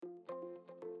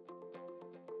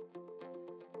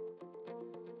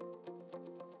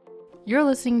You're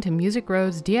listening to Music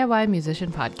Road's DIY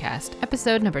Musician Podcast,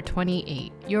 episode number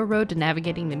 28, Your Road to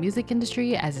Navigating the Music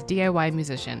Industry as a DIY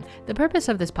Musician. The purpose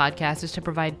of this podcast is to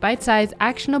provide bite-sized,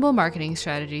 actionable marketing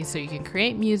strategies so you can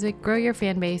create music, grow your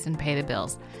fan base, and pay the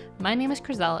bills. My name is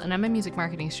Chriselle, and I'm a music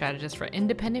marketing strategist for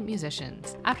independent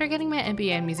musicians. After getting my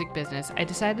MBA in music business, I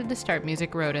decided to start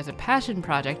Music Road as a passion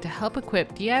project to help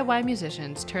equip DIY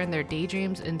musicians turn their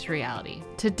daydreams into reality.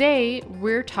 Today,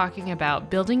 we're talking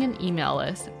about building an email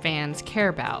list fans care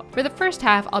about. For the first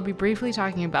half, I'll be briefly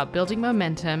talking about building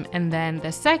momentum, and then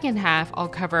the second half, I'll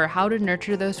cover how to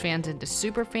nurture those fans into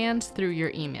super fans through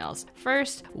your emails.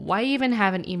 First, why even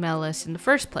have an email list in the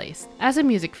first place? As a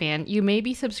music fan, you may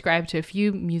be subscribed to a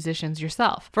few musicians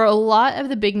yourself. For a lot of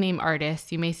the big name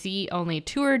artists, you may see only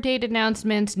tour date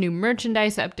announcements, new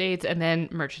merchandise updates, and then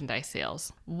merchandise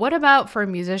sales. What about for a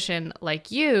musician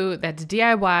like you that's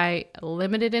DIY,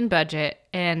 limited in budget,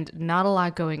 and not a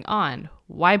lot going on?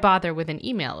 Why bother with an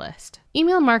email list?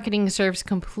 Email marketing serves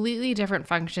completely different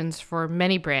functions for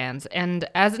many brands, and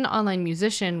as an online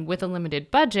musician with a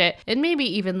limited budget and maybe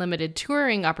even limited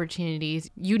touring opportunities,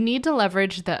 you need to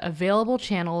leverage the available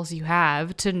channels you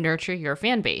have to nurture your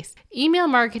fan base. Email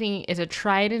marketing is a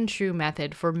tried and true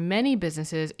method for many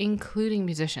businesses, including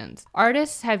musicians.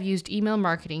 Artists have used email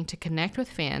marketing to connect with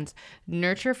fans,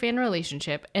 nurture fan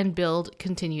relationship, and build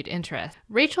continued interest.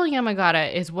 Rachel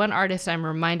Yamagata is one artist I'm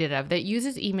reminded of that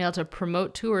uses email to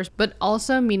promote tours, but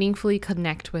also meaningfully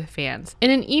connect with fans.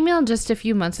 In an email just a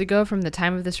few months ago from the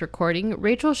time of this recording,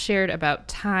 Rachel shared about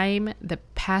time, the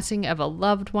passing of a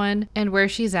loved one, and where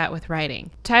she's at with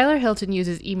writing. Tyler Hilton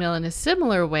uses email in a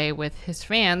similar way with his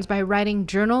fans by writing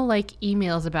journal-like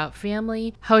emails about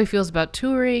family, how he feels about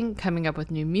touring, coming up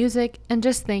with new music, and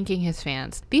just thanking his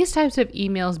fans. These types of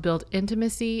emails build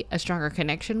intimacy, a stronger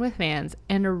connection with fans,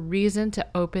 and a reason to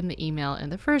open the email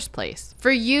in the first place.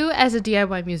 For you as a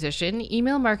DIY musician,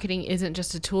 email marketing isn't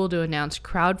just a tool to announce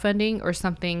crowdfunding or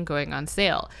something going on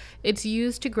sale. It's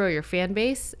used to grow your fan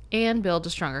base and build a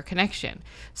stronger connection.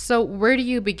 So where do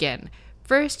you begin?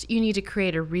 First, you need to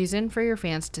create a reason for your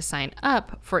fans to sign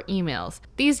up for emails.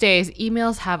 These days,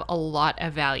 emails have a lot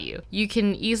of value. You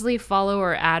can easily follow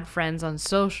or add friends on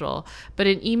social, but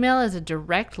an email is a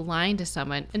direct line to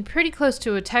someone and pretty close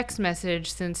to a text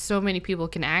message since so many people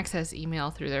can access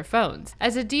email through their phones.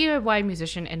 As a DIY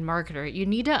musician and marketer, you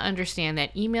need to understand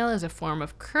that email is a form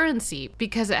of currency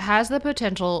because it has the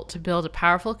potential to build a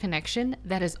powerful connection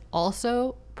that is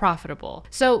also profitable.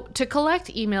 So to collect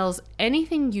emails,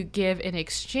 anything you give in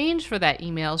exchange for that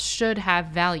email should have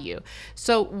value.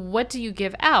 So what do you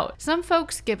give out? Some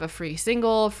folks give a free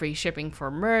single, free shipping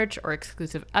for merch, or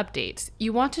exclusive updates.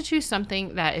 You want to choose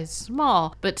something that is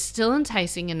small, but still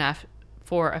enticing enough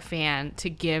for a fan to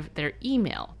give their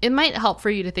email. It might help for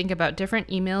you to think about different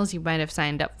emails you might have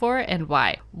signed up for and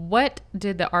why. What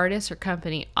did the artist or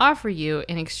company offer you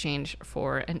in exchange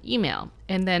for an email?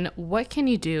 And then what can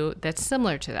you do that's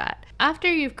similar to that?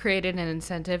 After you've created an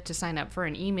incentive to sign up for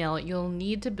an email, you'll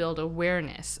need to build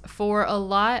awareness. For a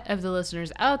lot of the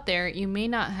listeners out there, you may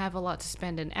not have a lot to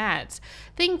spend in ads.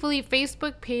 Thankfully,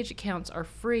 Facebook page accounts are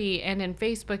free, and in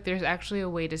Facebook, there's actually a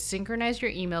way to synchronize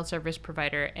your email service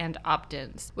provider and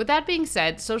opt-ins. With that being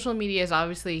said, social media is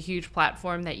obviously a huge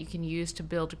platform that you can use to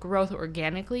build growth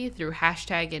organically through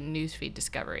hashtag and newsfeed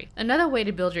discovery. Another way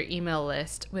to build your email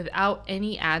list without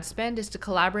any ad spend is to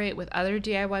collaborate with other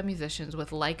DIY musicians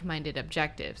with like-minded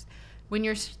objectives. When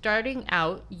you're starting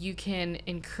out, you can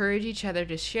encourage each other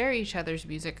to share each other's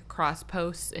music across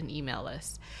posts and email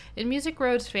lists. In Music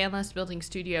Road's Fan List Building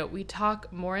Studio, we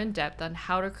talk more in depth on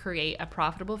how to create a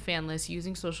profitable fan list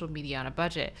using social media on a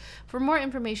budget. For more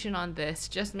information on this,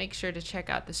 just make sure to check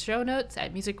out the show notes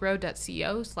at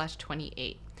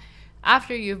musicroad.co/28.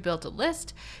 After you've built a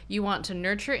list, you want to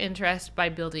nurture interest by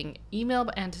building email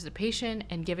anticipation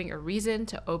and giving a reason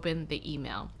to open the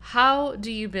email. How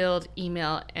do you build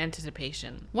email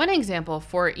anticipation? One example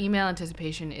for email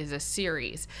anticipation is a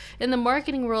series. In the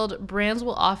marketing world, brands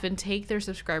will often take their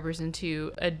subscribers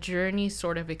into a journey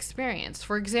sort of experience.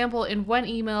 For example, in one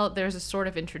email, there's a sort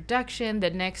of introduction,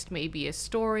 the next may be a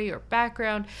story or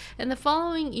background, and the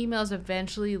following emails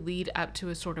eventually lead up to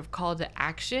a sort of call to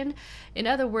action. In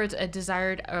other words, a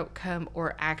desired outcome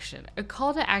or action. A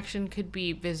call to action could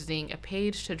be visiting a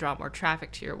page to draw more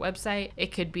traffic to your website.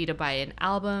 It could be to buy an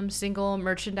album, single,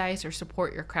 merchandise, or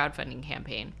support your crowdfunding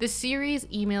campaign. The series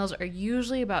emails are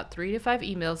usually about 3 to 5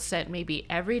 emails sent maybe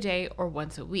every day or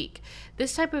once a week.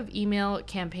 This type of email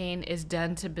campaign is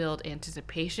done to build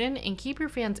anticipation and keep your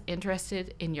fans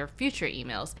interested in your future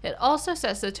emails. It also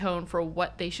sets the tone for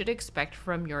what they should expect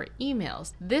from your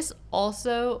emails. This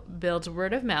also builds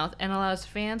word of mouth and allows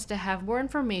fans to have more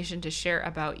information to share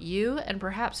about you and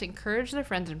perhaps encourage their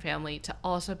friends and family to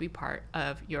also be part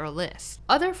of your list.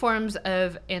 Other forms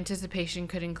of anticipation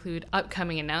could include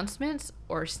upcoming announcements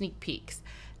or sneak peeks.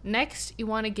 Next, you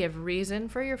want to give reason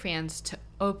for your fans to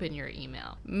open your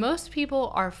email. Most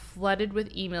people are flooded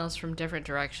with emails from different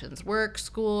directions: work,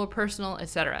 school, personal,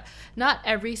 etc. Not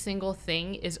every single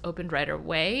thing is opened right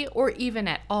away or even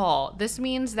at all. This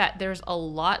means that there's a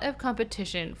lot of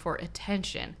competition for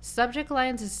attention. Subject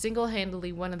lines is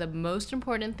single-handedly one of the most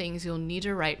important things you'll need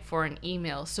to write for an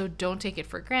email, so don't take it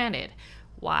for granted.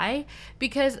 Why?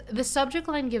 Because the subject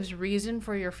line gives reason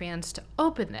for your fans to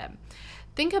open them.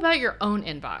 Think about your own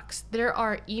inbox. There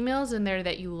are emails in there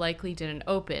that you likely didn't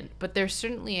open, but there's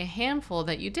certainly a handful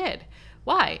that you did.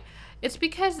 Why? It's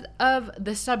because of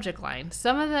the subject line.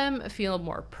 Some of them feel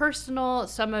more personal,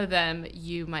 some of them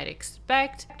you might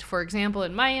expect. For example,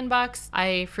 in my inbox,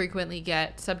 I frequently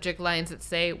get subject lines that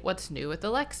say, "What's new with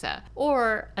Alexa?"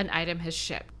 or "An item has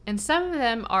shipped." And some of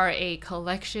them are a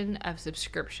collection of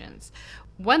subscriptions.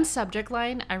 One subject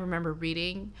line I remember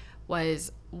reading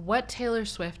was, "What Taylor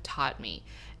Swift taught me."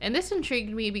 And this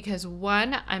intrigued me because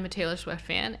 1, I'm a Taylor Swift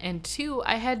fan, and 2,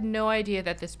 I had no idea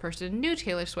that this person knew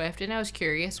Taylor Swift, and I was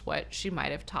curious what she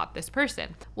might have taught this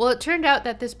person. Well, it turned out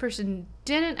that this person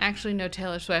didn't actually know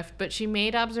Taylor Swift, but she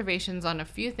made observations on a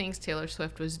few things Taylor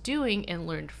Swift was doing and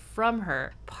learned from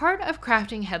her. Part of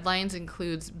crafting headlines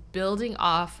includes building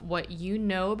off what you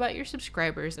know about your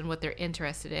subscribers and what they're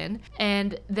interested in,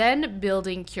 and then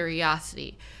building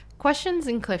curiosity. Questions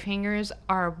and cliffhangers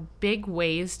are big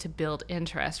ways to build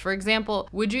interest. For example,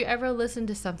 would you ever listen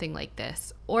to something like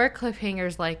this? Or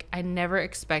cliffhangers like, "I never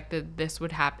expected this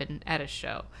would happen at a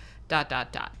show. ...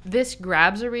 This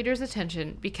grabs a reader's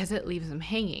attention because it leaves them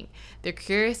hanging. They're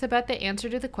curious about the answer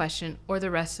to the question or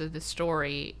the rest of the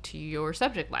story to your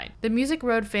subject line. The Music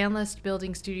Road Fan List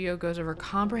Building Studio goes over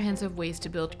comprehensive ways to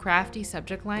build crafty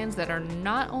subject lines that are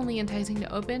not only enticing to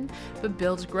open, but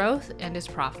builds growth and is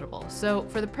profitable. So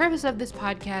for the purpose of this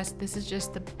podcast, this is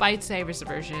just the bite-sized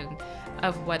version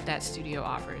of what that studio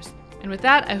offers. And with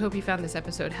that, I hope you found this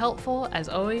episode helpful. As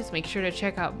always, make sure to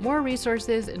check out more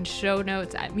resources and show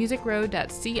notes at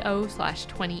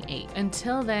musicroad.co/28.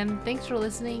 Until then, thanks for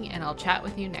listening, and I'll chat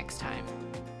with you next time.